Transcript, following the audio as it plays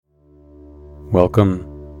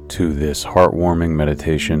Welcome to this heartwarming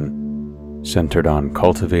meditation centered on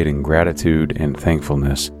cultivating gratitude and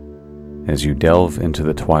thankfulness as you delve into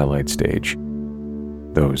the twilight stage,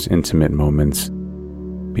 those intimate moments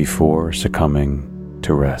before succumbing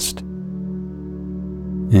to rest.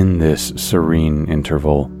 In this serene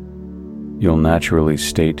interval, you'll naturally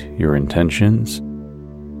state your intentions,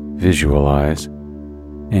 visualize,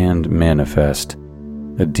 and manifest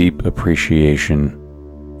a deep appreciation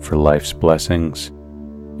for life's blessings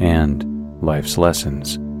and life's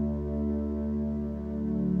lessons.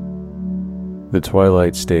 The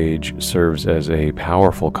twilight stage serves as a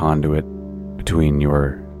powerful conduit between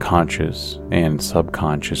your conscious and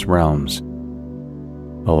subconscious realms,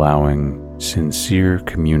 allowing sincere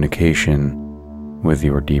communication with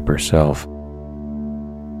your deeper self.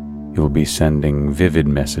 You'll be sending vivid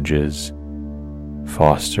messages,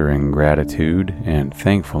 fostering gratitude and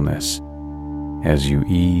thankfulness as you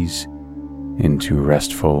ease into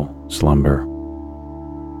restful slumber.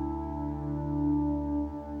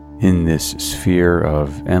 In this sphere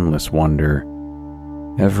of endless wonder,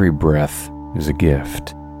 every breath is a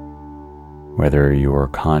gift. Whether you're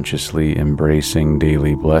consciously embracing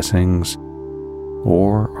daily blessings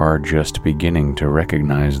or are just beginning to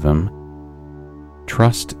recognize them,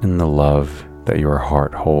 trust in the love that your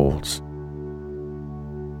heart holds.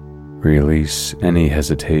 Release any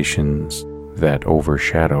hesitations that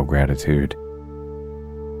overshadow gratitude,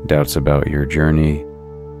 doubts about your journey,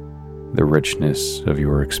 the richness of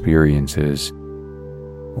your experiences,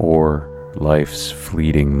 or life's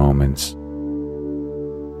fleeting moments.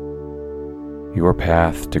 Your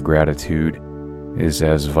path to gratitude is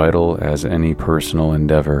as vital as any personal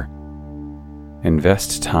endeavor.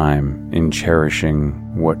 Invest time in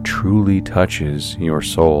cherishing what truly touches your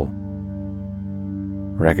soul.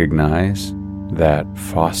 Recognize that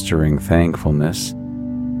fostering thankfulness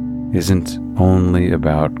isn't only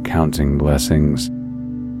about counting blessings.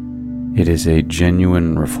 It is a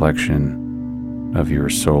genuine reflection of your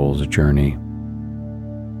soul's journey.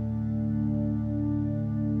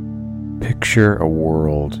 Picture a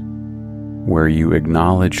world where you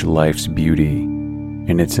acknowledge life's beauty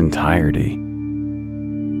in its entirety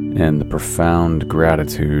and the profound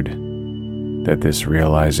gratitude that this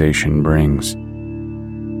realization brings.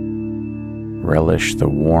 Relish the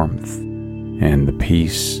warmth and the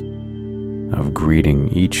peace of greeting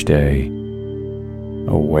each day,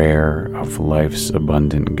 aware of life's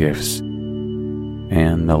abundant gifts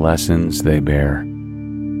and the lessons they bear.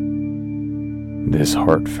 This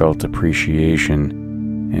heartfelt appreciation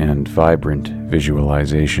and vibrant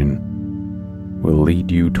visualization will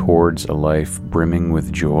lead you towards a life brimming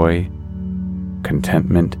with joy,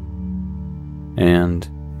 contentment, and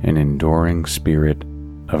an enduring spirit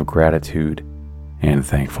of gratitude and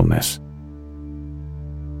thankfulness.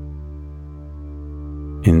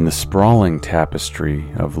 In the sprawling tapestry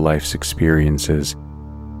of life's experiences,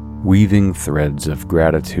 weaving threads of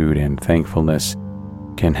gratitude and thankfulness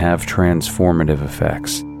can have transformative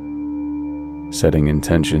effects. Setting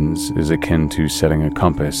intentions is akin to setting a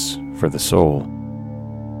compass for the soul,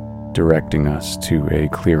 directing us to a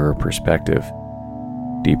clearer perspective,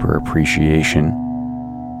 deeper appreciation,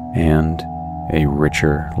 and a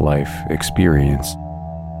richer life experience.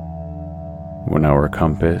 When our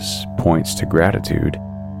compass points to gratitude,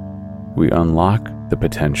 we unlock the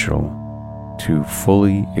potential to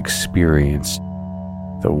fully experience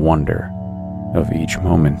the wonder of each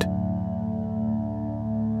moment.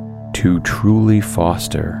 To truly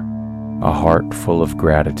foster a heart full of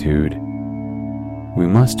gratitude, we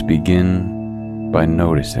must begin by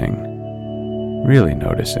noticing, really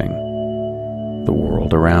noticing, the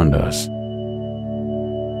world around us.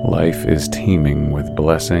 Life is teeming with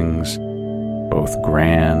blessings, both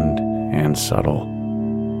grand and subtle.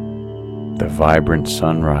 The vibrant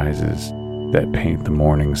sunrises that paint the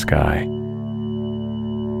morning sky,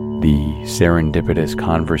 the serendipitous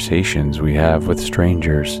conversations we have with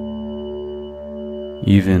strangers,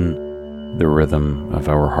 even the rhythm of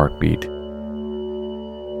our heartbeat.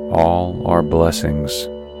 All are blessings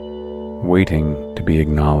waiting to be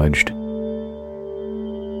acknowledged.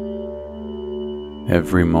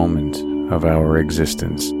 Every moment of our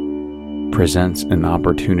existence presents an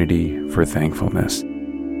opportunity for thankfulness.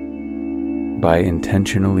 By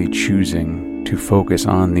intentionally choosing to focus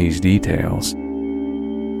on these details,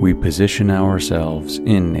 we position ourselves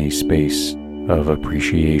in a space of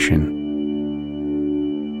appreciation.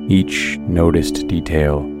 Each noticed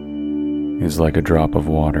detail is like a drop of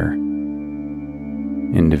water.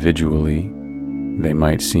 Individually, they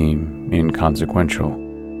might seem inconsequential,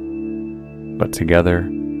 but together,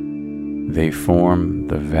 they form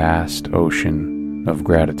the vast ocean of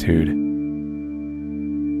gratitude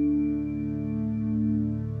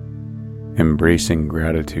Embracing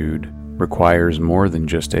gratitude requires more than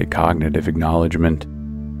just a cognitive acknowledgement.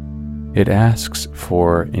 It asks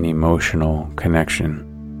for an emotional connection.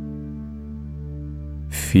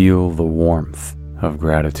 Feel the warmth of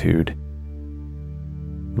gratitude.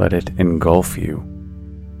 Let it engulf you,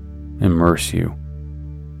 immerse you,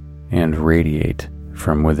 and radiate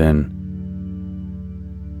from within.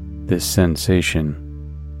 This sensation,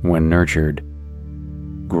 when nurtured,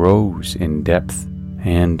 grows in depth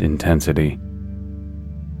and intensity.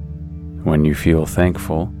 When you feel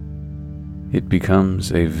thankful, it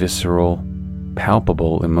becomes a visceral,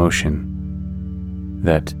 palpable emotion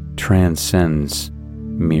that transcends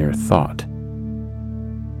mere thought.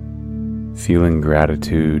 Feeling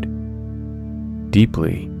gratitude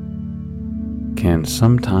deeply can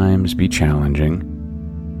sometimes be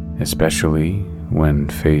challenging, especially when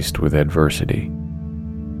faced with adversity.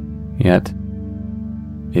 Yet,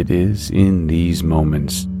 it is in these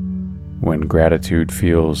moments when gratitude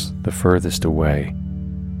feels the furthest away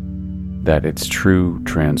that its true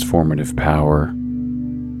transformative power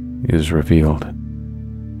is revealed.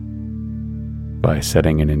 By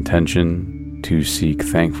setting an intention to seek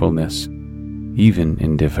thankfulness, even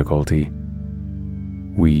in difficulty,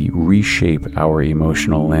 we reshape our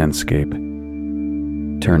emotional landscape,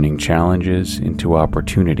 turning challenges into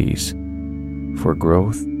opportunities for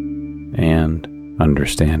growth and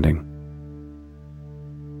understanding.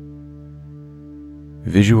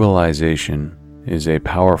 Visualization is a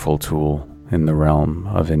powerful tool in the realm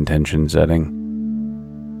of intention setting.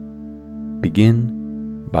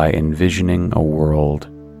 Begin by envisioning a world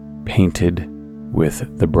painted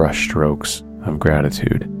with the brushstrokes of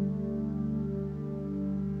gratitude.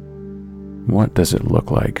 What does it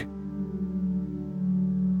look like?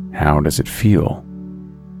 How does it feel?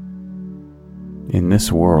 In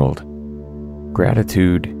this world,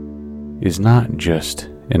 gratitude is not just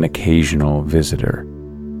an occasional visitor.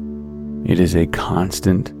 It is a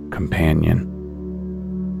constant companion.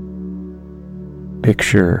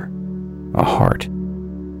 Picture a heart,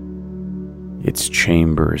 its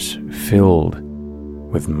chambers filled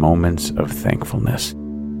with moments of thankfulness.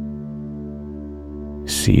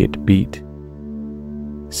 See it beat,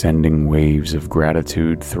 sending waves of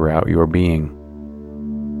gratitude throughout your being.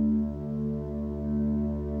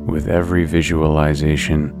 With every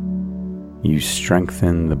visualization, you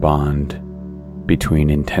strengthen the bond between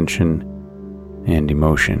intention and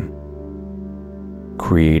emotion,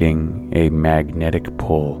 creating a magnetic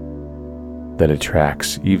pull that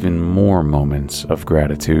attracts even more moments of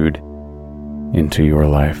gratitude into your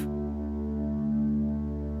life.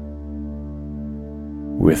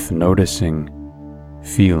 With noticing,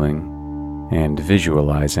 feeling, and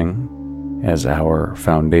visualizing as our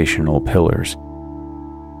foundational pillars,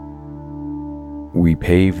 we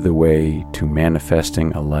pave the way to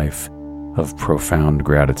manifesting a life of profound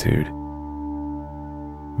gratitude.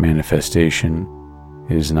 Manifestation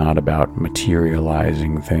is not about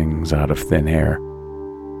materializing things out of thin air.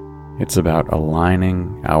 It's about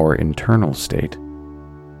aligning our internal state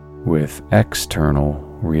with external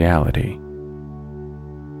reality.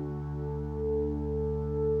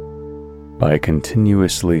 By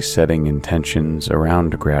continuously setting intentions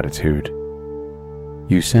around gratitude,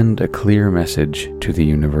 you send a clear message to the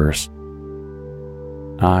universe.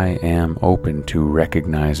 I am open to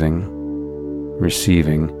recognizing,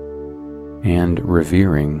 receiving, and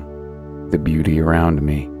revering the beauty around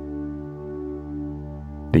me.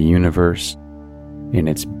 The universe, in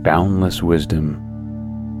its boundless wisdom,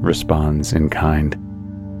 responds in kind.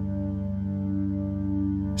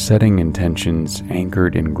 Setting intentions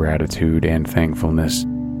anchored in gratitude and thankfulness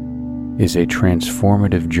is a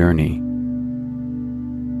transformative journey.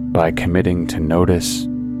 By committing to notice,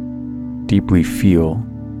 deeply feel,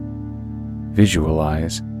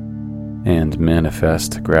 visualize, and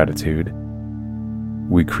manifest gratitude,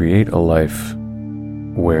 we create a life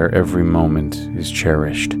where every moment is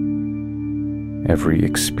cherished, every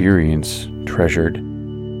experience treasured,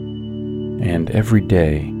 and every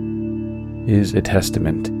day is a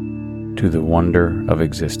testament to the wonder of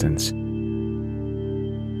existence.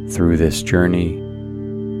 Through this journey,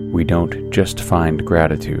 we don't just find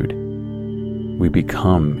gratitude, we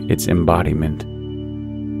become its embodiment.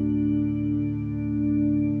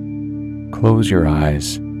 Close your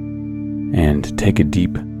eyes and take a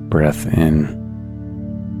deep breath in.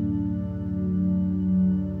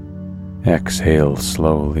 Exhale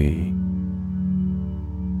slowly,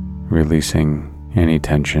 releasing any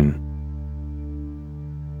tension.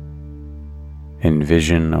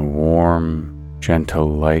 Envision a warm, gentle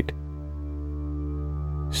light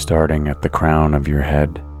starting at the crown of your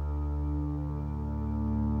head.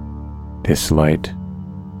 This light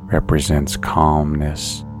represents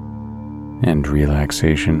calmness and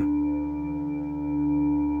relaxation.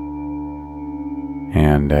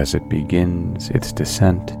 And as it begins its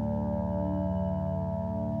descent,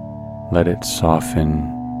 let it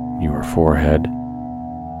soften your forehead,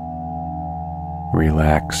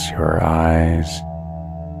 relax your eyes,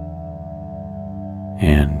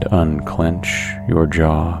 and unclench your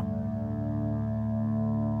jaw.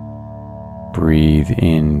 Breathe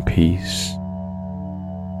in peace.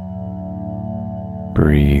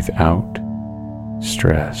 Breathe out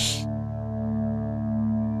stress.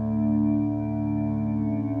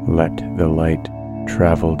 Let the light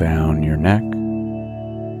travel down your neck,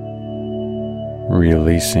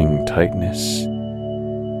 releasing tightness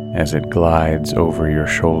as it glides over your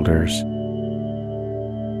shoulders.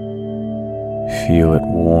 Feel it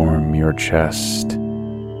warm your chest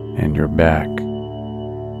and your back,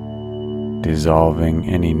 dissolving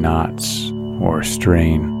any knots or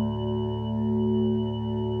strain.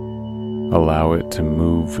 Allow it to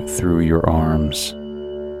move through your arms,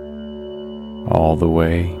 all the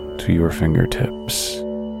way to your fingertips.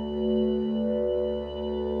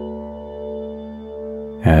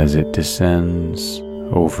 As it descends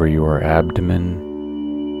over your abdomen,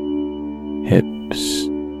 hips,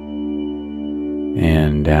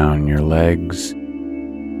 and down your legs,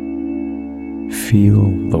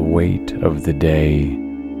 feel the weight of the day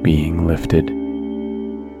being lifted.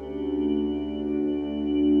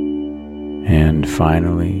 And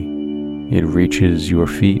finally, it reaches your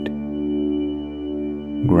feet,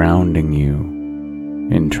 grounding you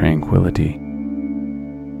in tranquility.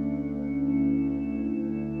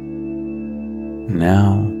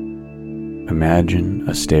 Now, imagine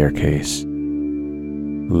a staircase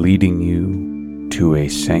leading you to a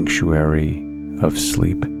sanctuary of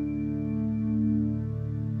sleep.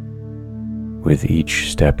 With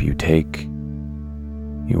each step you take,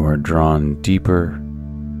 you are drawn deeper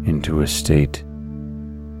into a state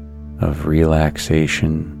of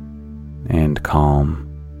relaxation and calm.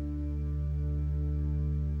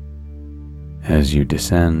 As you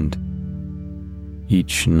descend,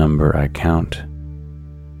 each number I count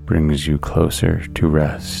brings you closer to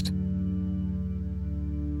rest.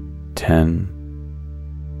 10,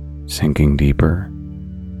 sinking deeper.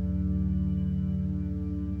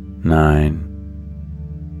 9,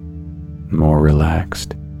 more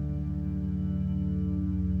relaxed.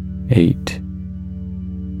 8,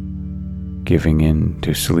 giving in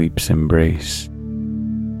to sleep's embrace.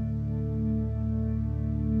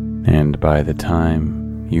 And by the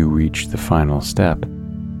time you reach the final step,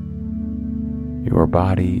 your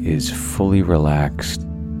body is fully relaxed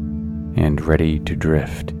and ready to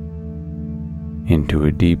drift into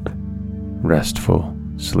a deep, restful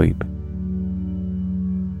sleep.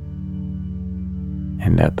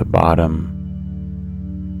 And at the bottom,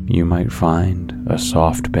 you might find a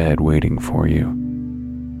soft bed waiting for you,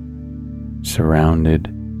 surrounded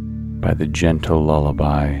by the gentle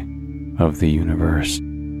lullaby of the universe,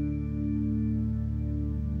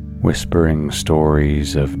 whispering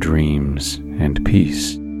stories of dreams and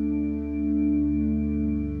peace.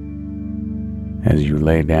 As you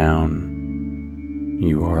lay down,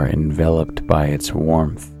 you are enveloped by its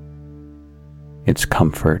warmth, its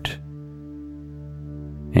comfort,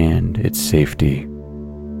 and its safety.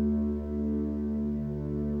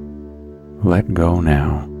 Let go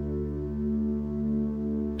now.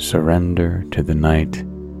 Surrender to the night,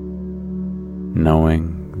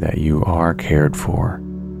 knowing that you are cared for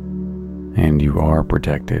and you are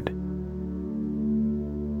protected.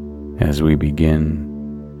 As we begin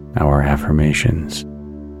our affirmations.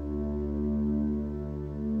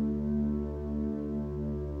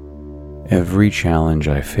 Every challenge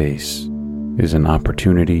I face is an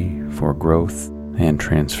opportunity for growth and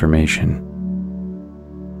transformation.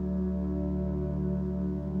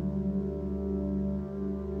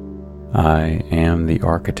 I am the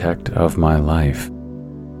architect of my life,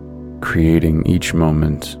 creating each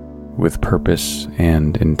moment with purpose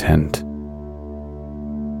and intent.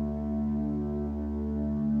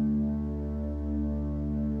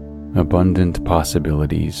 Abundant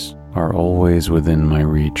possibilities are always within my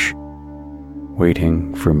reach,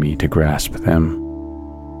 waiting for me to grasp them.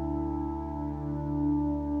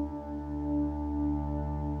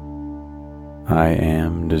 I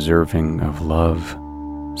am deserving of love,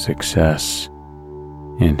 success,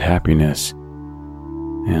 and happiness,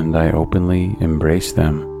 and I openly embrace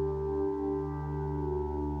them.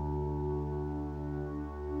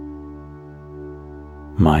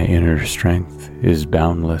 My inner strength is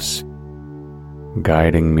boundless,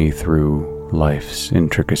 guiding me through life's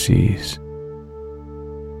intricacies.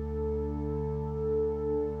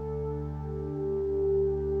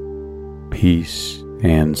 Peace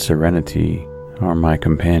and serenity are my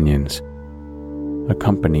companions,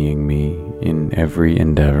 accompanying me in every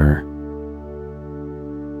endeavor.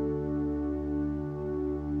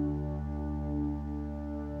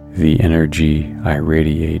 The energy I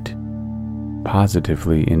radiate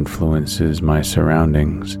positively influences my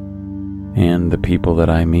surroundings and the people that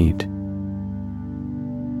I meet.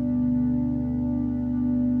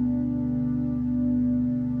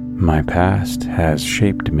 My past has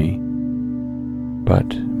shaped me,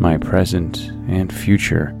 but my present and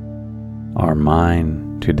future are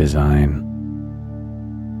mine to design.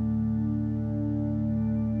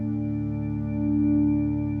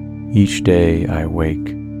 Each day I wake,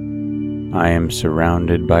 I am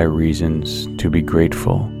surrounded by reasons to be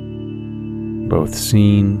grateful, both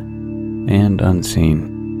seen and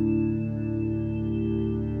unseen.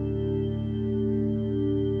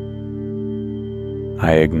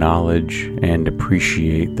 I acknowledge and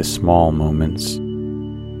appreciate the small moments,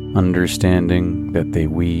 understanding that they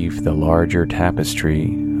weave the larger tapestry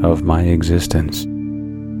of my existence.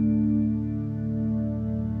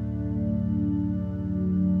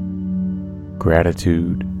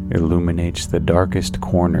 Gratitude illuminates the darkest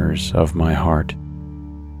corners of my heart,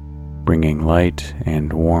 bringing light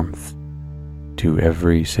and warmth to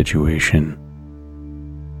every situation.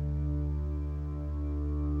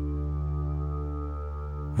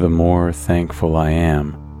 The more thankful I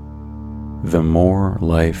am, the more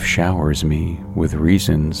life showers me with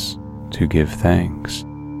reasons to give thanks.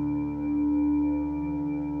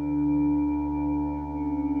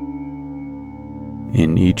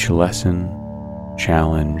 In each lesson,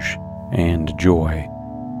 challenge, and joy,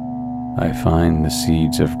 I find the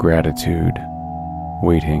seeds of gratitude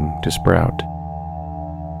waiting to sprout.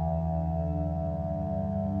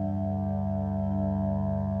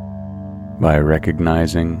 By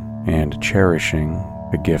recognizing and cherishing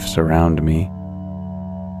the gifts around me,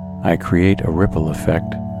 I create a ripple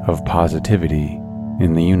effect of positivity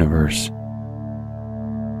in the universe.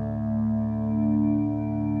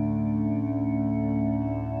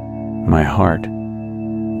 My heart,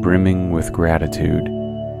 brimming with gratitude,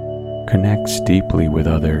 connects deeply with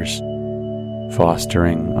others,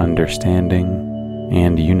 fostering understanding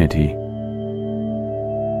and unity.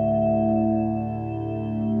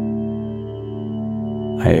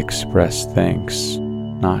 I express thanks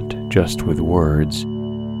not just with words,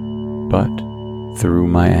 but through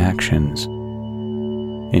my actions,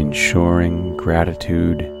 ensuring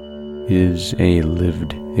gratitude is a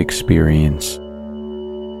lived experience.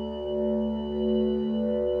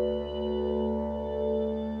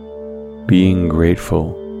 Being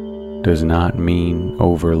grateful does not mean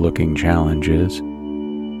overlooking challenges,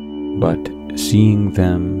 but seeing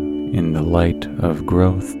them in the light of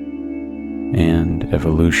growth and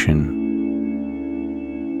evolution.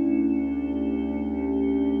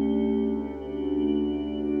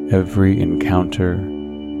 Every encounter,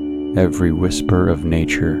 every whisper of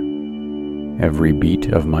nature, every beat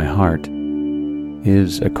of my heart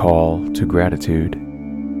is a call to gratitude.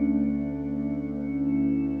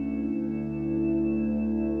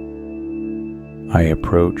 I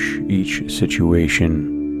approach each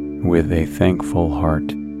situation with a thankful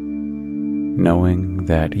heart, knowing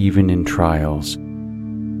that even in trials,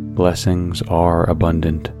 blessings are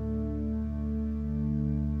abundant.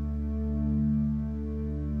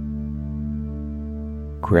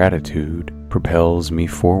 Gratitude propels me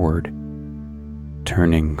forward,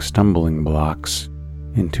 turning stumbling blocks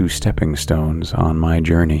into stepping stones on my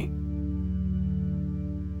journey.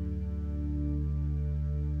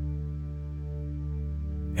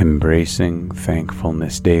 Embracing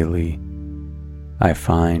thankfulness daily, I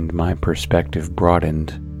find my perspective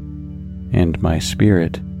broadened and my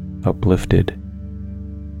spirit uplifted.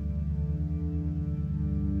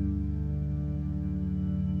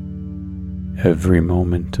 Every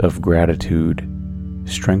moment of gratitude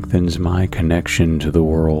strengthens my connection to the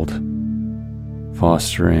world,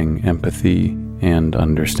 fostering empathy and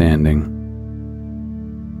understanding.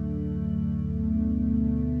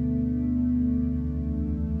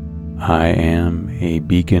 I am a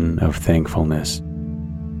beacon of thankfulness,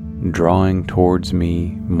 drawing towards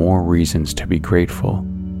me more reasons to be grateful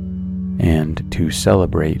and to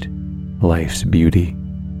celebrate life's beauty.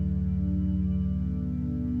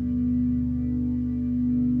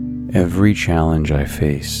 Every challenge I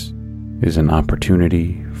face is an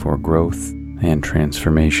opportunity for growth and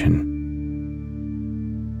transformation.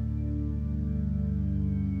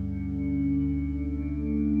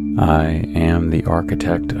 I am the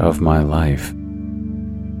architect of my life,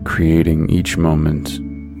 creating each moment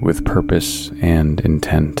with purpose and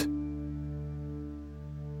intent.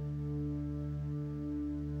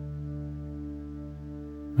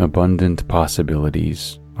 abundant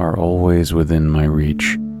possibilities are always within my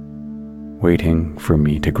reach, waiting for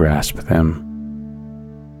me to grasp them.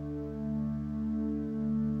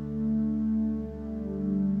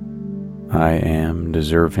 I am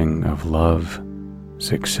deserving of love,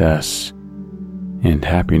 success, and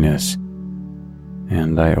happiness,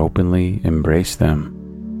 and I openly embrace them.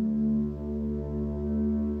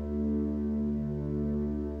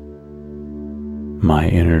 My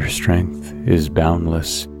inner strength is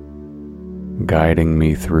boundless, guiding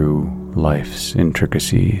me through life's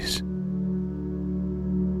intricacies.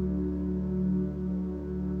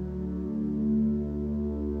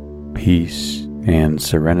 Peace and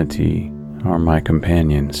serenity are my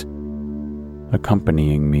companions,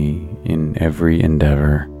 accompanying me in every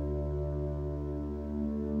endeavor.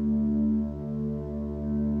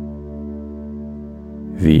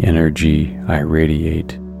 The energy I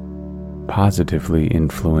radiate positively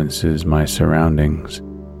influences my surroundings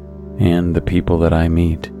and the people that I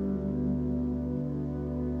meet.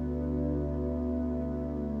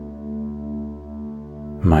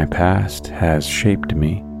 My past has shaped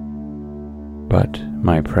me, but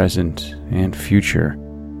my present and future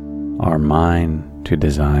are mine to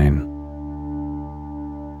design.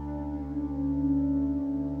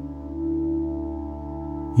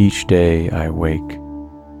 Each day I wake,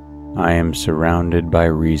 I am surrounded by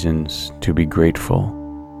reasons to be grateful,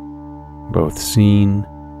 both seen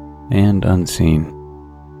and unseen.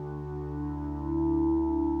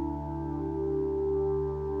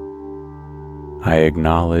 I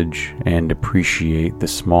acknowledge and appreciate the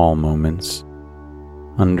small moments,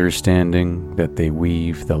 understanding that they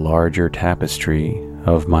weave the larger tapestry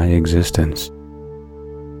of my existence.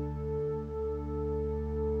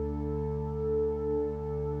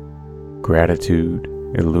 Gratitude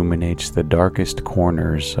illuminates the darkest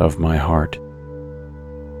corners of my heart,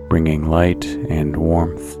 bringing light and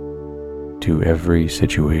warmth to every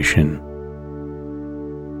situation.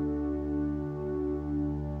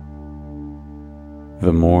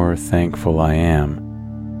 The more thankful I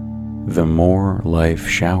am, the more life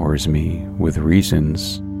showers me with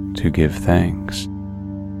reasons to give thanks.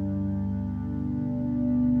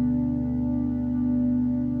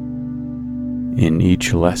 In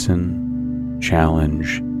each lesson,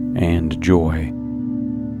 challenge, and joy,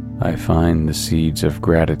 I find the seeds of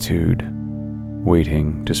gratitude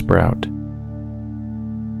waiting to sprout.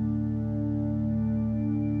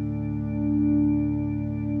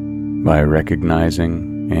 By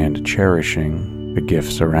recognizing and cherishing the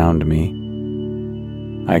gifts around me,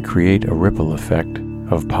 I create a ripple effect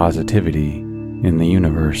of positivity in the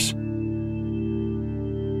universe.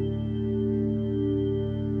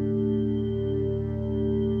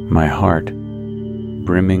 My heart,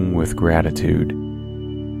 brimming with gratitude,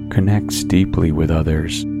 connects deeply with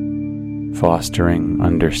others, fostering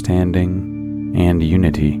understanding and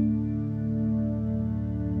unity.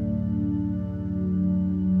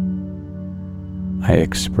 I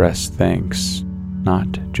express thanks not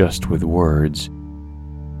just with words,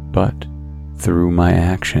 but through my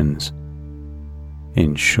actions,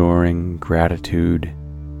 ensuring gratitude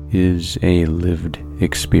is a lived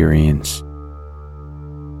experience.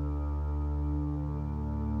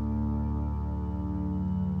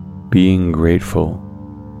 Being grateful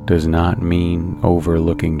does not mean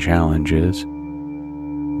overlooking challenges,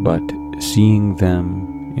 but seeing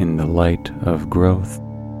them in the light of growth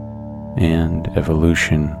and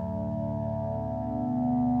evolution.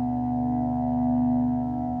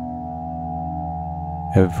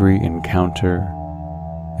 Every encounter,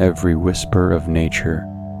 every whisper of nature,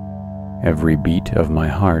 every beat of my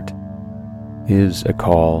heart is a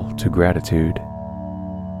call to gratitude.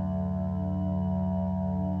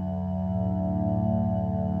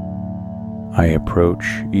 I approach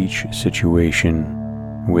each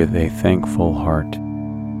situation with a thankful heart,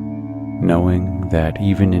 knowing that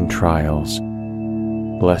even in trials,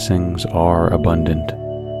 blessings are abundant.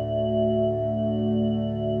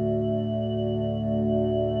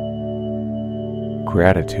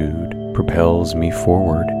 Gratitude propels me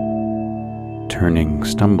forward, turning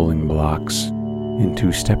stumbling blocks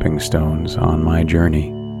into stepping stones on my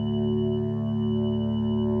journey.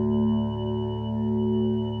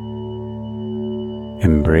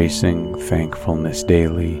 Embracing thankfulness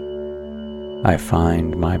daily, I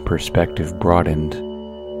find my perspective broadened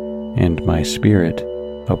and my spirit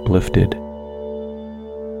uplifted.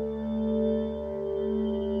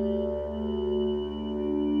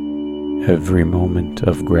 Every moment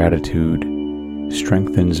of gratitude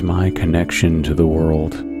strengthens my connection to the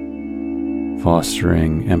world,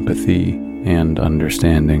 fostering empathy and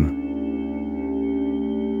understanding.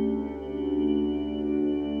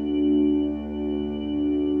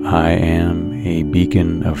 I am a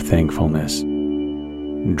beacon of thankfulness,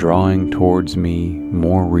 drawing towards me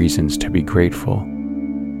more reasons to be grateful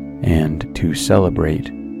and to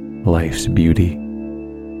celebrate life's beauty.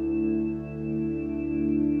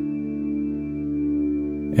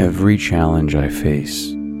 Every challenge I face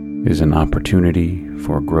is an opportunity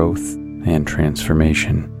for growth and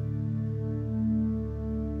transformation.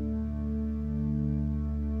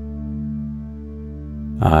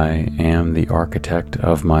 I am the architect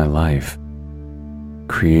of my life,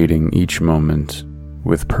 creating each moment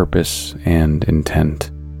with purpose and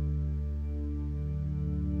intent.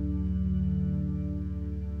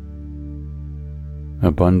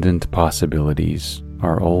 Abundant possibilities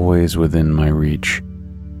are always within my reach,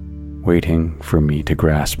 waiting for me to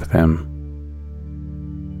grasp them.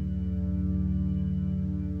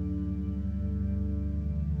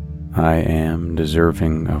 I am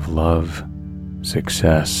deserving of love,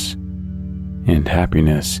 success, and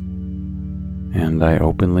happiness, and I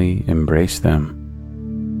openly embrace them.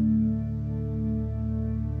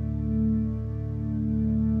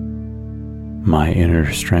 My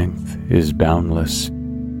inner strength is boundless,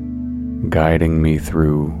 guiding me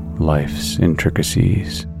through life's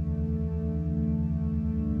intricacies.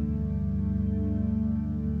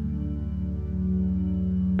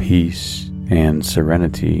 Peace and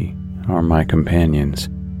serenity are my companions,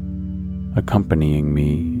 accompanying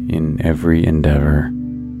me in every endeavor.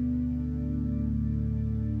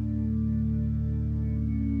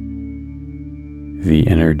 The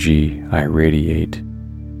energy I radiate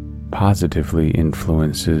positively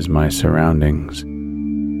influences my surroundings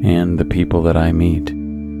and the people that I meet.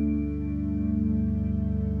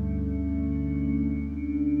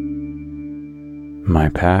 My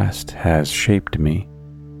past has shaped me,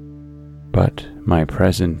 but my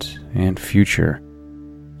present and future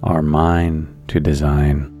are mine to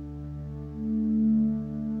design.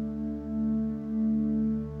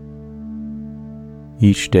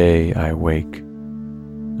 Each day I wake,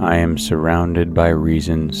 I am surrounded by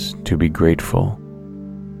reasons to be grateful,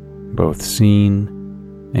 both seen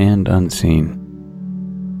and unseen.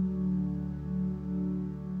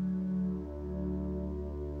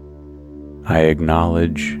 I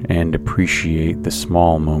acknowledge and appreciate the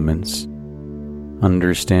small moments,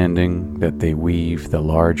 understanding that they weave the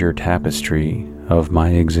larger tapestry of my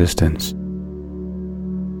existence.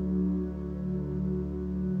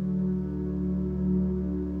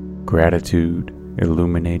 Gratitude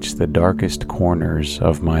illuminates the darkest corners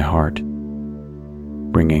of my heart,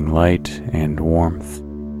 bringing light and warmth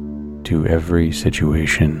to every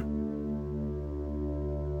situation.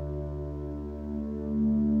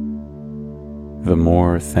 The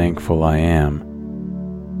more thankful I am,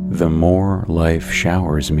 the more life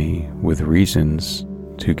showers me with reasons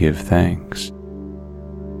to give thanks.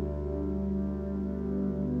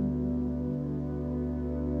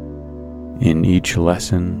 In each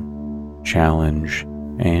lesson, challenge,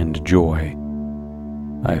 and joy,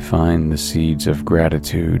 I find the seeds of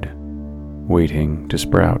gratitude waiting to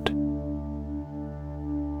sprout.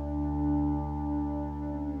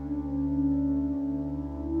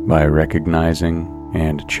 By recognizing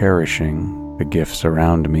and cherishing the gifts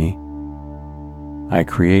around me, I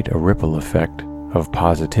create a ripple effect of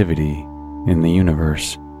positivity in the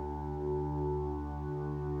universe.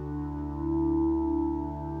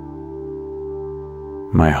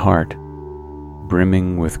 My heart,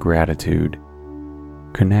 brimming with gratitude,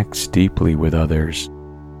 connects deeply with others,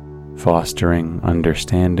 fostering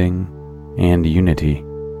understanding and unity.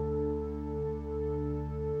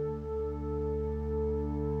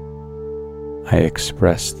 I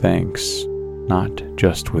express thanks not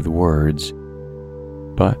just with words,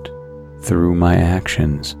 but through my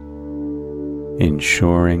actions,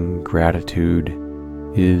 ensuring gratitude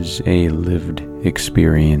is a lived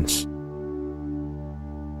experience.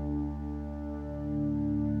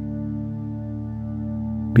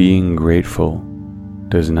 Being grateful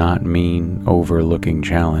does not mean overlooking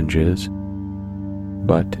challenges,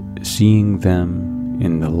 but seeing them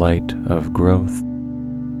in the light of growth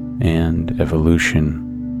and evolution.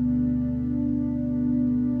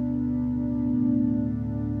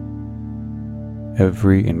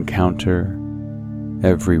 Every encounter,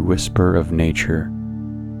 every whisper of nature,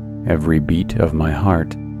 every beat of my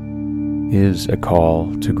heart is a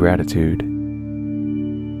call to gratitude.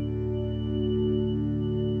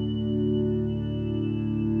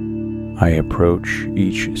 I approach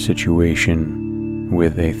each situation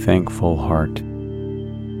with a thankful heart,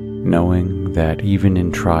 knowing that even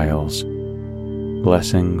in trials,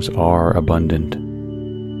 blessings are abundant.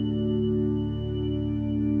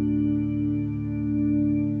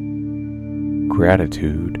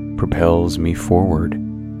 Gratitude propels me forward,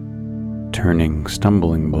 turning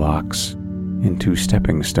stumbling blocks into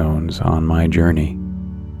stepping stones on my journey.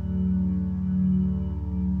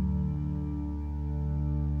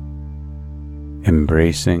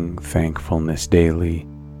 Embracing thankfulness daily,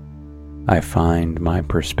 I find my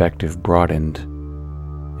perspective broadened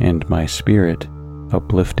and my spirit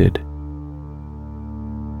uplifted.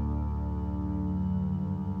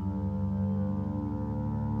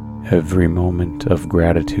 Every moment of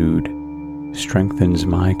gratitude strengthens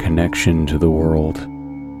my connection to the world,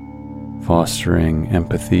 fostering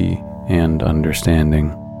empathy and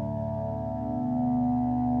understanding.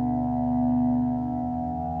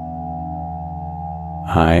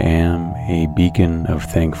 I am a beacon of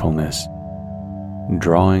thankfulness,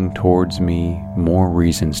 drawing towards me more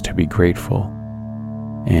reasons to be grateful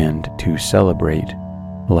and to celebrate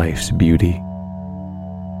life's beauty.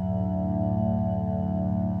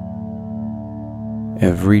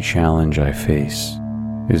 Every challenge I face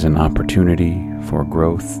is an opportunity for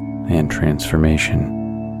growth and transformation.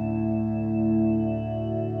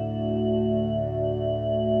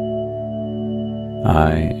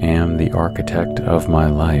 I am the architect of my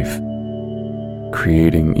life,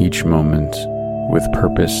 creating each moment with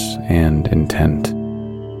purpose and intent.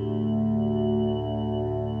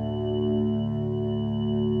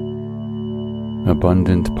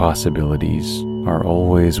 Abundant possibilities are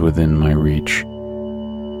always within my reach,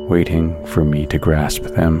 waiting for me to grasp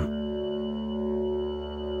them.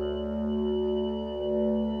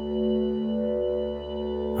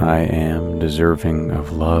 I am deserving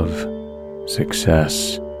of love,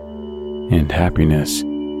 success, and happiness,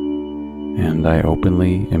 and I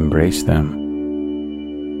openly embrace them.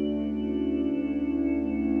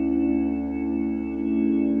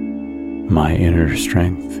 My inner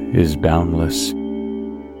strength is boundless,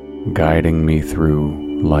 guiding me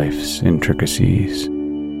through life's intricacies.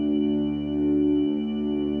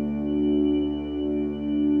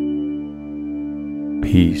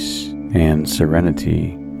 Peace and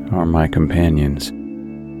serenity are my companions,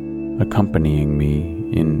 accompanying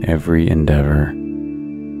me in every endeavor.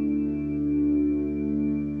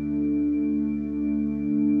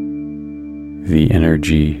 The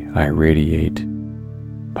energy I radiate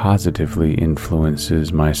positively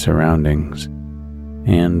influences my surroundings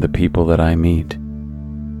and the people that I meet.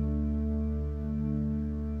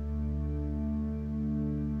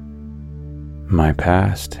 My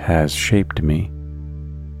past has shaped me,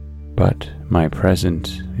 but my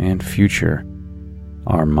present and future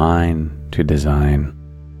are mine to design.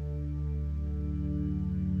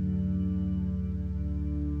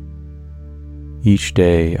 Each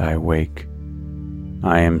day I wake,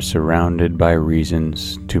 I am surrounded by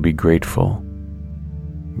reasons to be grateful,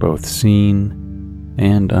 both seen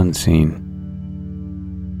and unseen.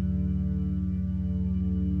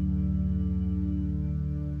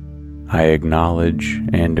 I acknowledge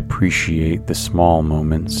and appreciate the small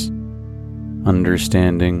moments,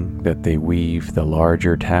 understanding that they weave the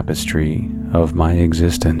larger tapestry of my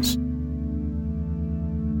existence.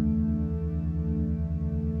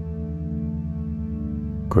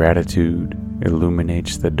 Gratitude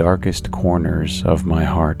illuminates the darkest corners of my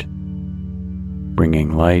heart,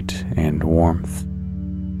 bringing light and warmth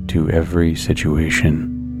to every situation.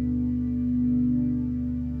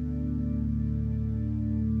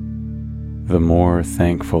 The more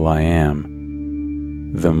thankful I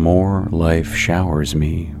am, the more life showers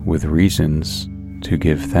me with reasons to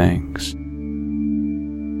give thanks.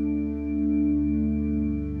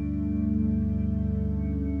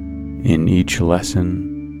 In each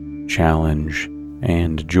lesson, challenge,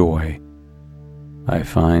 and joy, I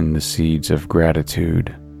find the seeds of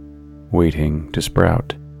gratitude waiting to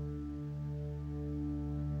sprout.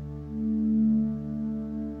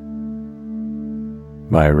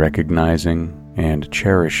 By recognizing and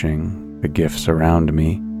cherishing the gifts around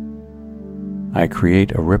me, I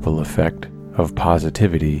create a ripple effect of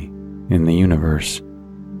positivity in the universe.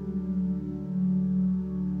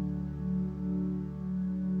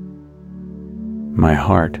 My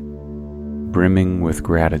heart, brimming with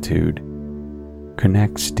gratitude,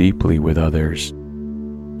 connects deeply with others,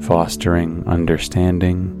 fostering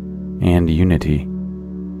understanding and unity.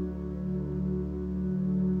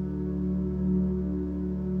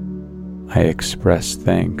 I express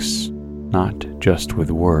thanks not just with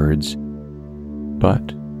words,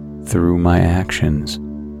 but through my actions,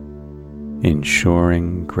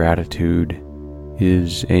 ensuring gratitude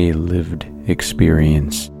is a lived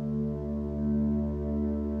experience.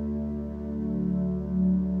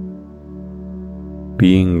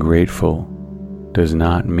 Being grateful does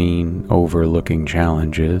not mean overlooking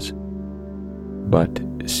challenges, but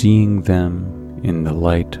seeing them in the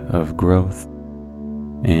light of growth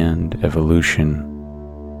and evolution.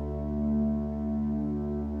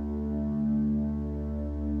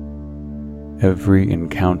 Every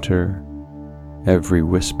encounter, every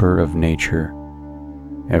whisper of nature,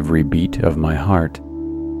 every beat of my heart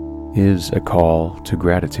is a call to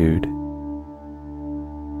gratitude.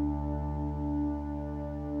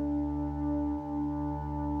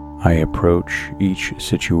 I approach each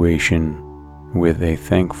situation with a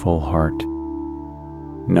thankful heart,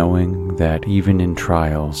 knowing that even in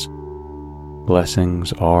trials,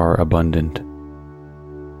 blessings are abundant.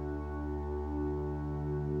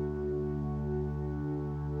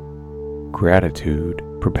 Gratitude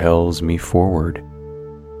propels me forward,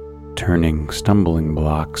 turning stumbling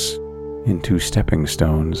blocks into stepping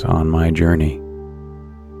stones on my journey.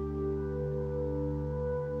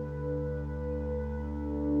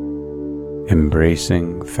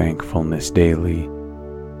 Embracing thankfulness daily,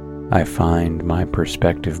 I find my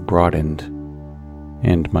perspective broadened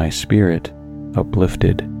and my spirit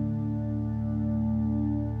uplifted.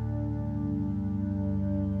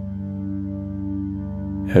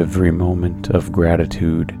 Every moment of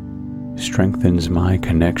gratitude strengthens my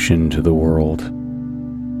connection to the world,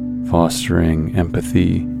 fostering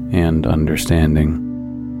empathy and understanding.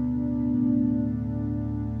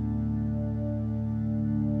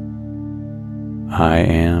 I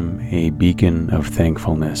am a beacon of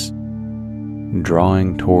thankfulness,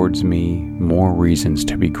 drawing towards me more reasons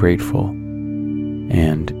to be grateful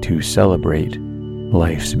and to celebrate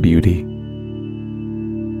life's beauty.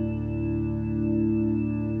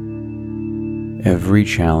 Every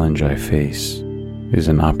challenge I face is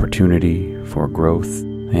an opportunity for growth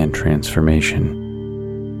and transformation.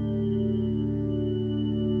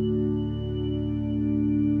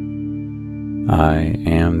 I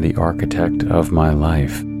am the architect of my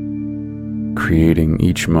life, creating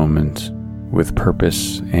each moment with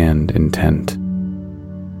purpose and intent.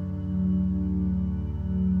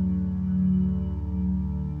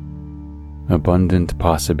 Abundant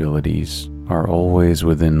possibilities are always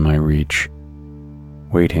within my reach,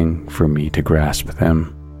 waiting for me to grasp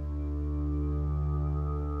them.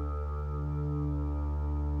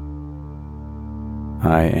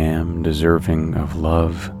 I am deserving of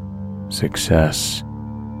love, success,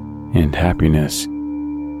 and happiness,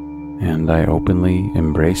 and I openly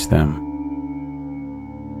embrace them.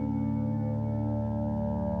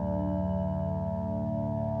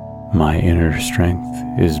 My inner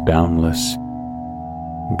strength is boundless,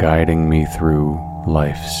 guiding me through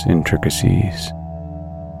life's intricacies.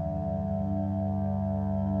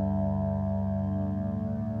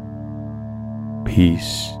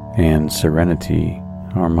 Peace and serenity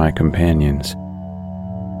are my companions,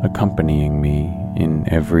 accompanying me in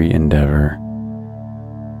every endeavor.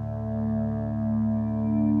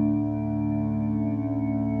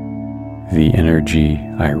 The energy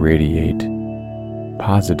I radiate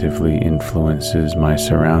positively influences my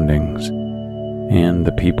surroundings and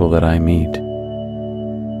the people that I meet.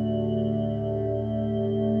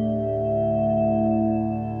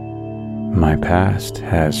 My past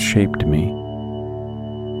has shaped me,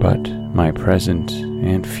 but my present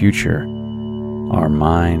and future are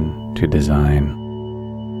mine to design.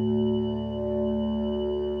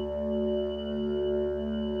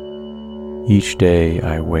 Each day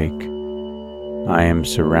I wake, I am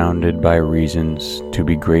surrounded by reasons to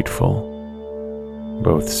be grateful,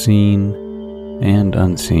 both seen and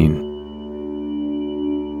unseen.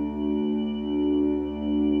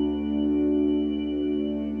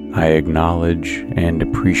 I acknowledge and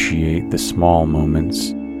appreciate the small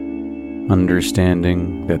moments,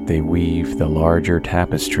 understanding that they weave the larger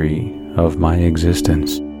tapestry of my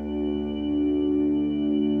existence.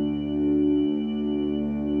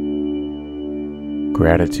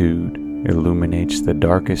 Gratitude illuminates the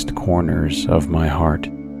darkest corners of my heart,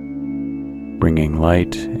 bringing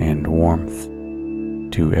light and warmth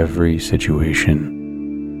to every situation.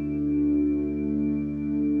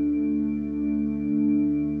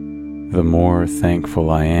 The more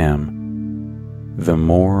thankful I am, the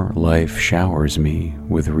more life showers me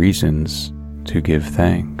with reasons to give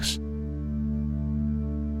thanks.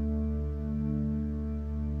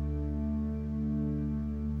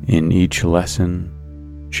 In each lesson,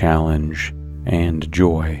 challenge, and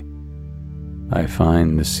joy, I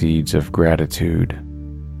find the seeds of gratitude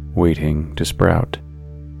waiting to sprout.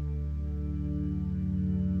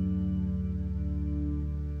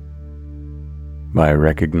 By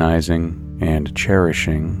recognizing and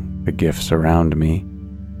cherishing the gifts around me,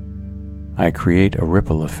 I create a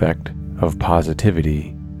ripple effect of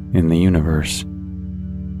positivity in the universe.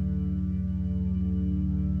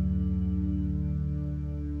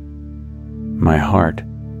 My heart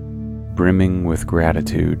brimming with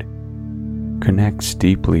gratitude, connects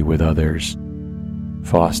deeply with others,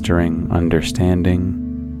 fostering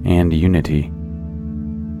understanding and unity.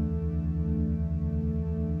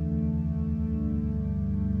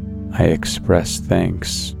 I express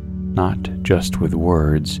thanks not just with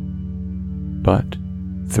words, but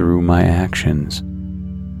through my actions,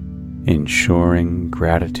 ensuring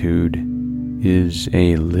gratitude is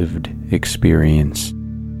a lived experience.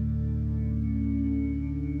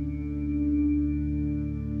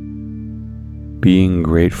 Being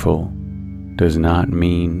grateful does not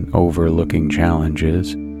mean overlooking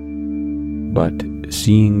challenges, but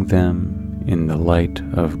seeing them in the light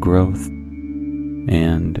of growth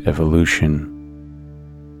and evolution.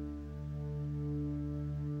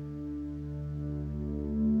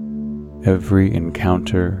 Every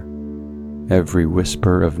encounter, every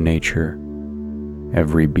whisper of nature,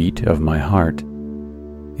 every beat of my heart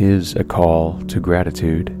is a call to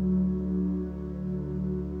gratitude.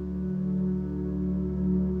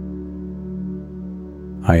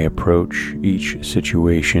 I approach each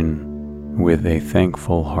situation with a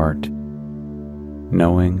thankful heart,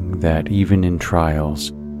 knowing that even in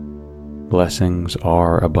trials, blessings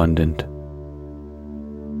are abundant.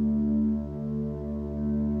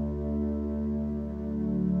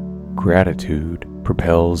 Gratitude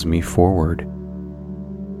propels me forward,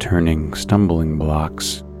 turning stumbling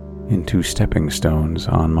blocks into stepping stones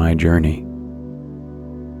on my journey.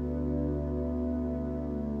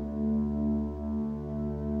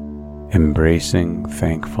 Embracing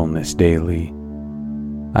thankfulness daily,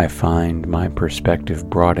 I find my perspective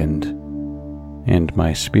broadened and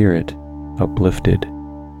my spirit uplifted.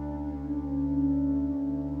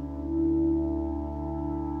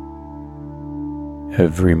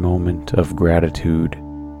 Every moment of gratitude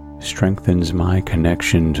strengthens my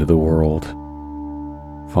connection to the world,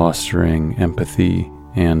 fostering empathy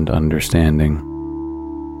and understanding.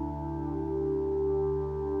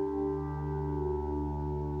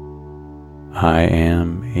 I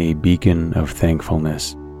am a beacon of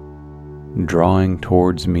thankfulness, drawing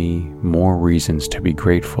towards me more reasons to be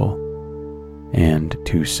grateful and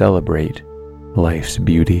to celebrate life's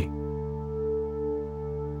beauty.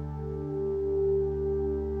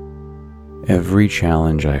 Every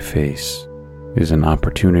challenge I face is an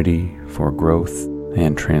opportunity for growth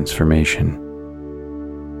and transformation.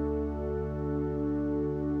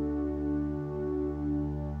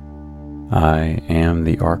 I am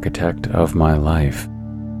the architect of my life,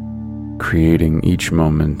 creating each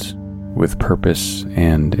moment with purpose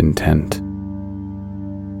and intent.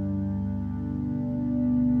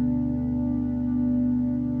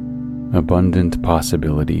 Abundant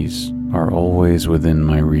possibilities are always within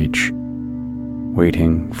my reach,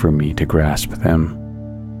 waiting for me to grasp them.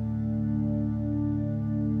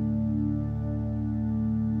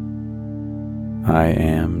 I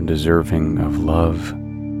am deserving of love,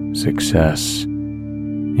 success,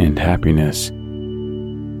 and happiness,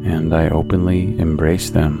 and I openly embrace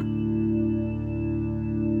them.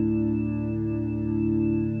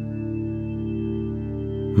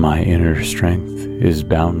 My inner strength is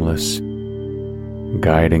boundless,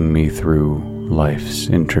 guiding me through life's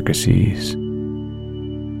intricacies.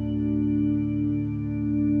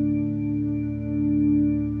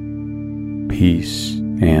 Peace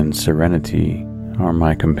and serenity are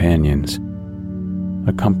my companions,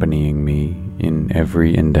 accompanying me in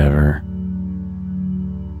every endeavor.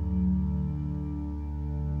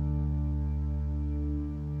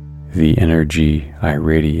 The energy I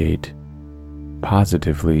radiate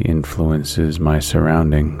positively influences my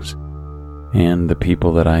surroundings and the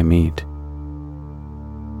people that I meet.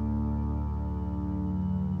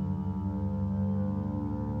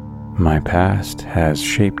 My past has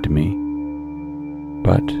shaped me,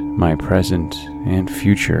 but my present and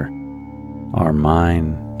future are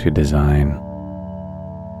mine to design.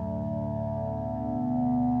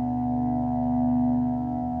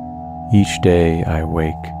 Each day I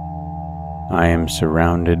wake, I am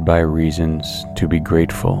surrounded by reasons to be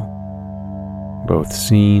grateful, both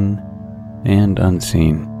seen and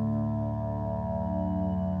unseen.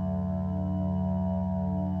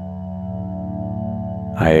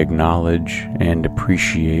 I acknowledge and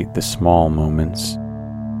appreciate the small moments,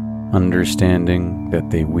 understanding that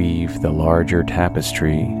they weave the larger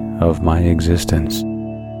tapestry of my existence.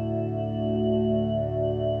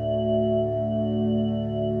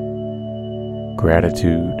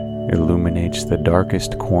 Gratitude illuminates the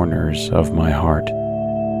darkest corners of my heart,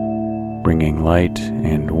 bringing light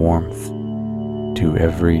and warmth to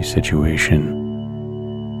every situation.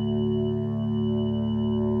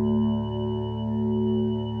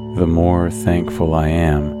 The more thankful I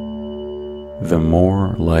am, the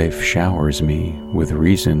more life showers me with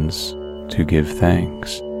reasons to give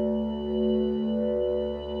thanks.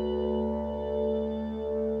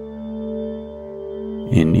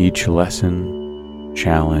 In each lesson,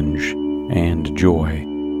 challenge, and joy,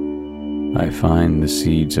 I find the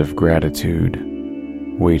seeds of gratitude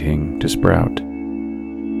waiting to sprout.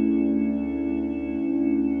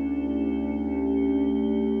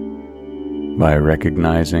 By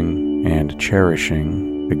recognizing and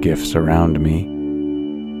cherishing the gifts around me,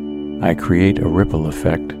 I create a ripple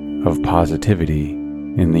effect of positivity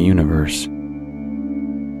in the universe.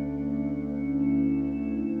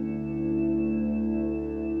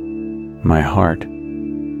 My heart,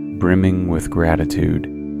 brimming with gratitude,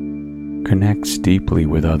 connects deeply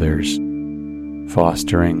with others,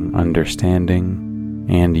 fostering understanding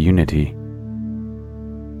and unity.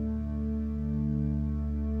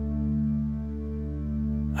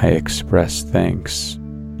 I express thanks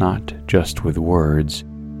not just with words,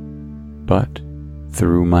 but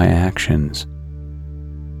through my actions,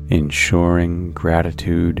 ensuring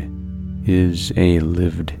gratitude is a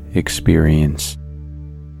lived experience.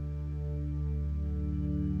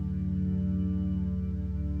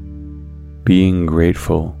 Being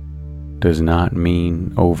grateful does not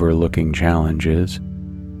mean overlooking challenges,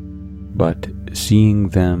 but seeing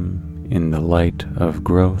them in the light of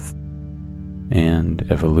growth and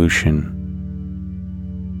evolution.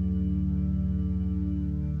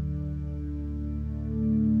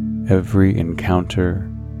 Every encounter,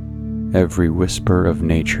 every whisper of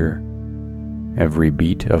nature, every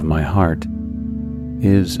beat of my heart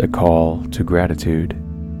is a call to gratitude.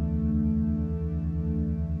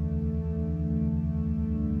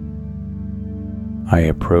 I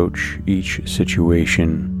approach each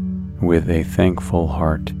situation with a thankful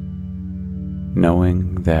heart,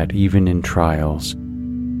 knowing that even in trials,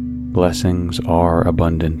 blessings are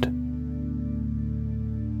abundant.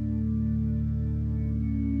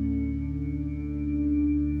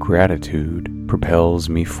 Gratitude propels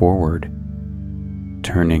me forward,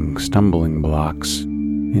 turning stumbling blocks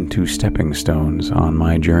into stepping stones on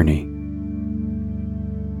my journey.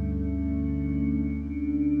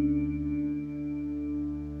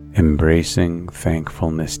 Embracing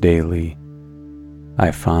thankfulness daily,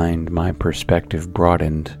 I find my perspective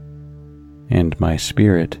broadened and my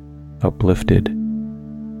spirit uplifted.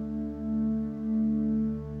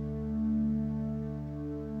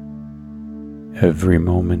 Every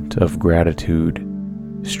moment of gratitude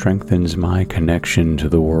strengthens my connection to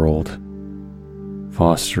the world,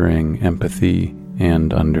 fostering empathy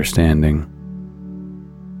and understanding.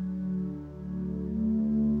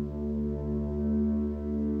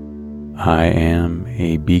 I am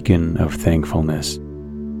a beacon of thankfulness,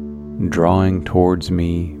 drawing towards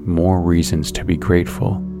me more reasons to be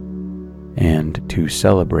grateful and to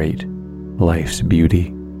celebrate life's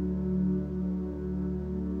beauty.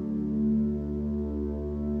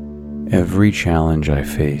 Every challenge I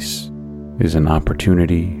face is an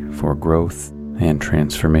opportunity for growth and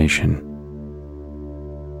transformation.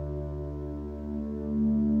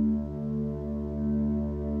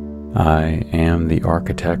 I am the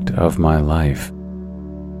architect of my life,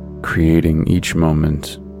 creating each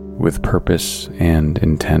moment with purpose and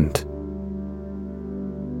intent.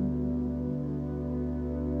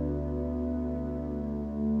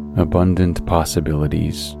 Abundant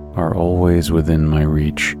possibilities are always within my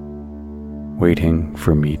reach, waiting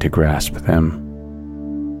for me to grasp them.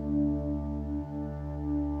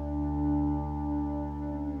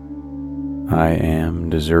 I am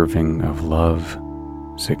deserving of love,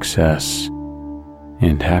 success,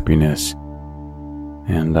 and happiness,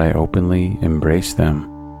 and I openly embrace them.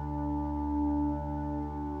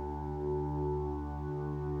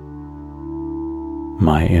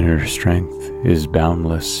 My inner strength is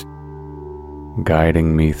boundless,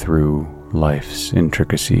 guiding me through life's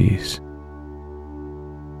intricacies.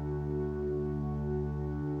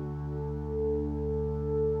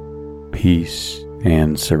 Peace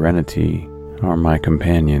and serenity are my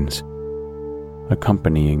companions,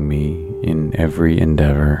 accompanying me in every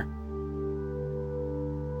endeavor.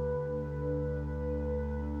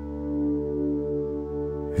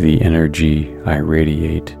 The energy I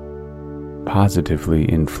radiate positively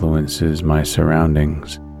influences my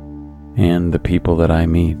surroundings and the people that I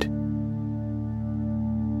meet.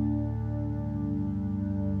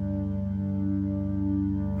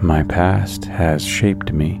 My past has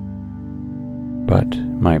shaped me, but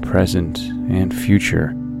my present and future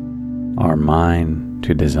are mine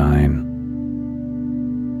to design.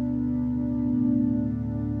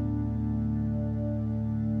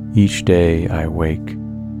 Each day I wake,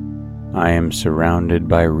 I am surrounded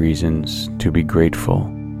by reasons to be grateful,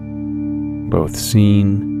 both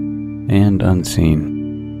seen and unseen.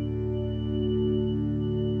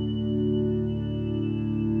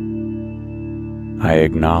 I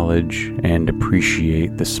acknowledge and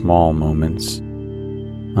appreciate the small moments,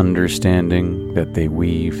 understanding that they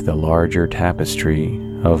weave the larger tapestry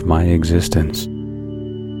of my existence.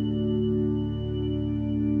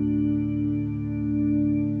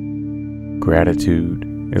 Gratitude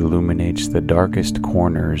illuminates the darkest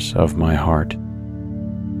corners of my heart,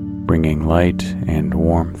 bringing light and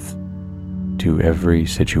warmth to every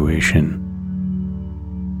situation.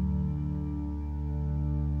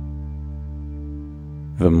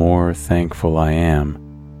 The more thankful I am,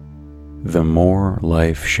 the more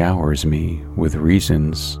life showers me with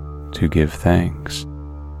reasons to give thanks.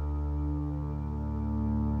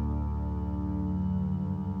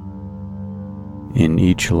 In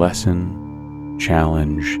each lesson,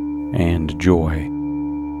 challenge, and joy,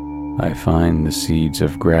 I find the seeds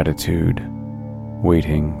of gratitude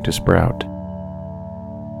waiting to sprout.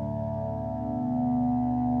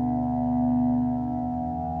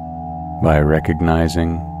 By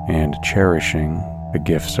recognizing and cherishing the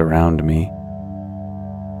gifts around me,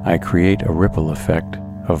 I create a ripple effect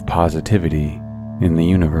of positivity in the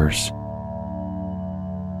universe.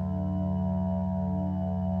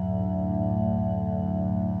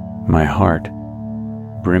 My heart,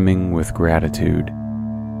 brimming with gratitude,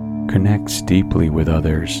 connects deeply with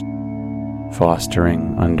others,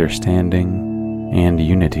 fostering understanding and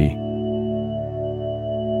unity.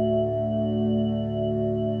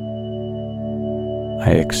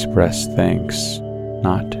 I express thanks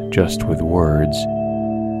not just with words,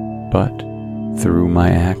 but through my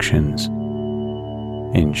actions,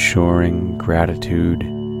 ensuring gratitude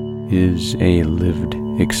is a lived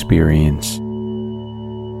experience.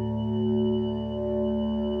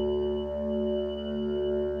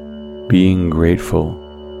 Being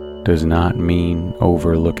grateful does not mean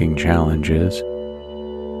overlooking challenges,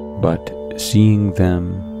 but seeing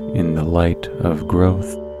them in the light of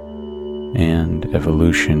growth and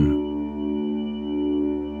evolution.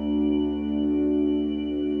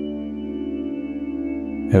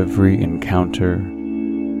 Every encounter,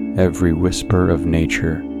 every whisper of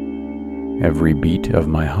nature, every beat of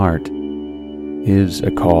my heart is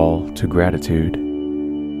a call to gratitude.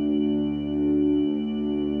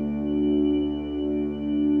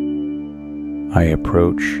 I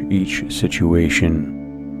approach each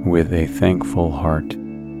situation with a thankful heart,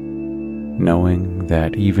 knowing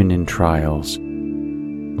that even in trials,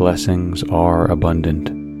 blessings are abundant.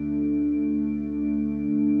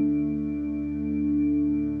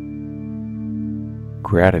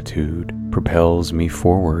 Gratitude propels me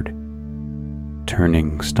forward,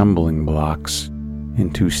 turning stumbling blocks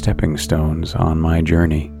into stepping stones on my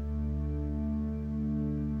journey.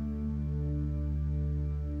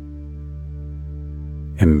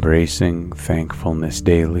 Embracing thankfulness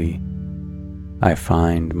daily, I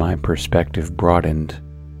find my perspective broadened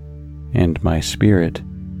and my spirit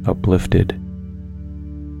uplifted.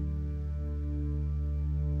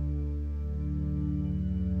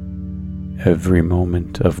 Every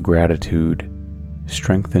moment of gratitude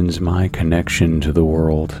strengthens my connection to the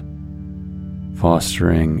world,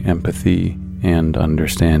 fostering empathy and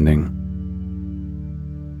understanding.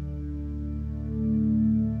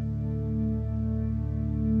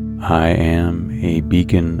 I am a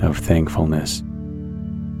beacon of thankfulness,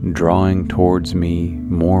 drawing towards me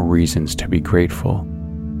more reasons to be grateful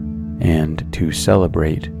and to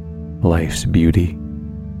celebrate life's beauty.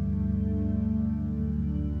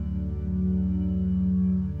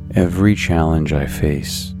 Every challenge I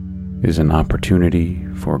face is an opportunity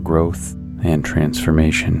for growth and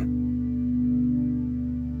transformation.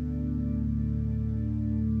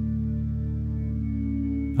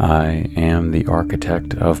 I am the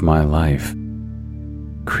architect of my life,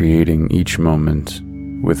 creating each moment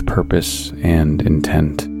with purpose and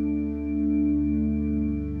intent.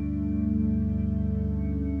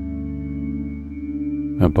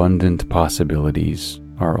 Abundant possibilities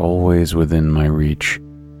are always within my reach,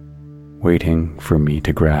 waiting for me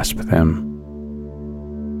to grasp them.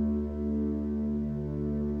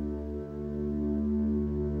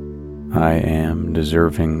 I am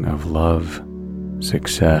deserving of love,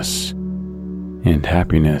 success, and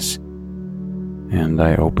happiness, and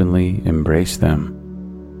I openly embrace them.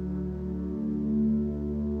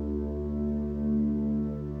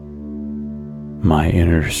 My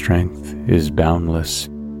inner strength is boundless,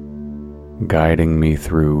 guiding me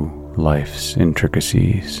through life's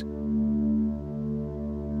intricacies.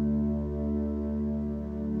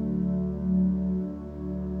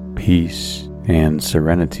 Peace and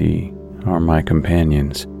serenity are my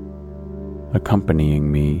companions,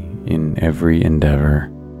 accompanying me in every endeavor.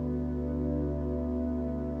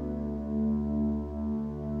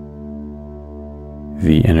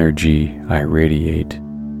 The energy I radiate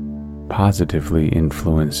positively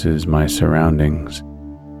influences my surroundings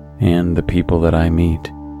and the people that I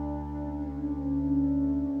meet.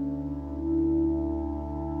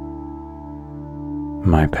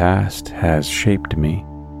 My past has shaped me,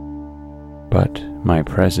 but my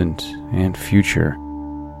present and future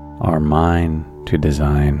are mine to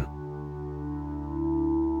design.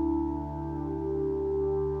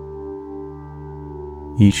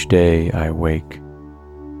 Each day I wake,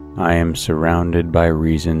 I am surrounded by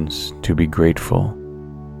reasons to be grateful,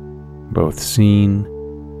 both seen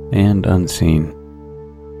and unseen.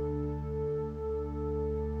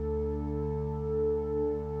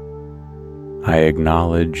 I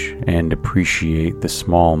acknowledge and appreciate the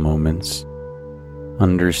small moments,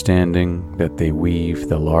 understanding that they weave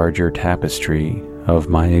the larger tapestry of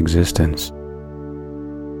my existence.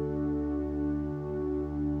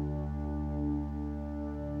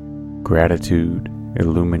 Gratitude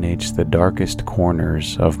illuminates the darkest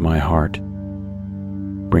corners of my heart,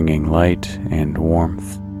 bringing light and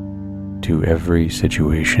warmth to every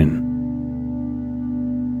situation.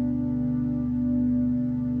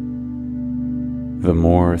 The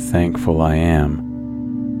more thankful I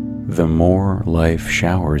am, the more life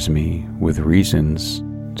showers me with reasons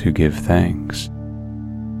to give thanks.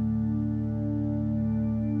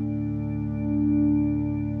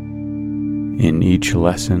 In each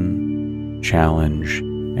lesson, challenge,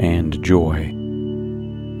 and joy,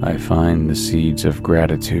 I find the seeds of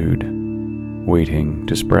gratitude waiting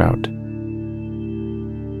to sprout.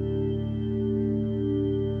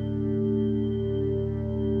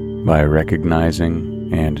 By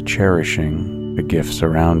recognizing and cherishing the gifts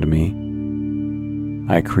around me,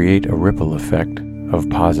 I create a ripple effect of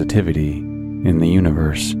positivity in the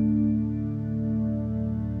universe.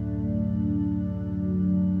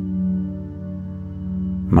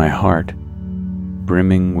 My heart,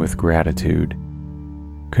 brimming with gratitude,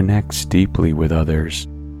 connects deeply with others,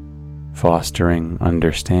 fostering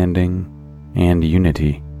understanding and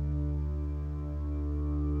unity.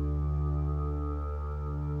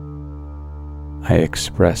 I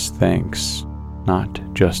express thanks not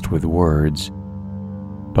just with words,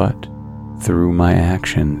 but through my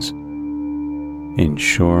actions,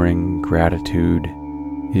 ensuring gratitude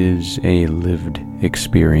is a lived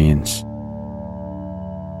experience.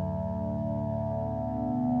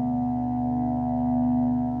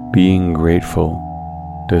 Being grateful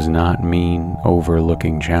does not mean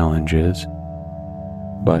overlooking challenges,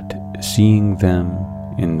 but seeing them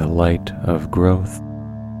in the light of growth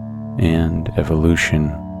and evolution.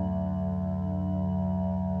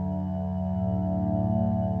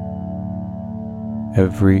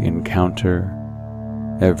 Every encounter,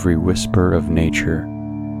 every whisper of nature,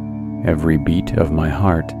 every beat of my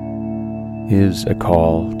heart is a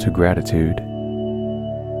call to gratitude.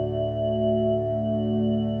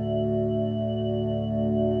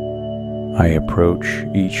 I approach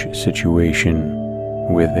each situation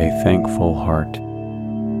with a thankful heart,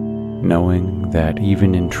 knowing that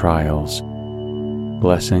even in trials,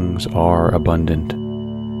 blessings are abundant.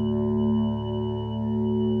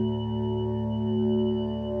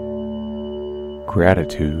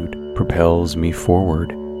 Gratitude propels me forward,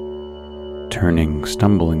 turning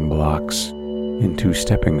stumbling blocks into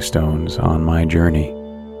stepping stones on my journey.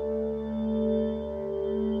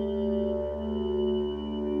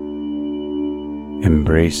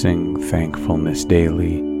 Embracing thankfulness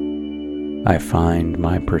daily, I find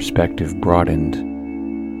my perspective broadened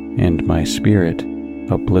and my spirit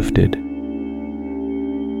uplifted.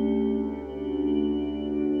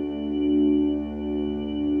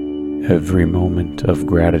 Every moment of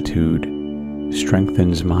gratitude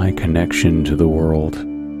strengthens my connection to the world,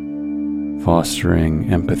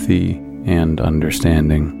 fostering empathy and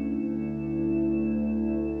understanding.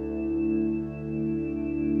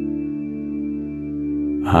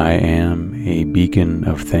 I am a beacon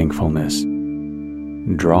of thankfulness,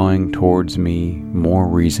 drawing towards me more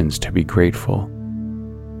reasons to be grateful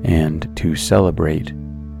and to celebrate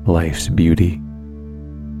life's beauty.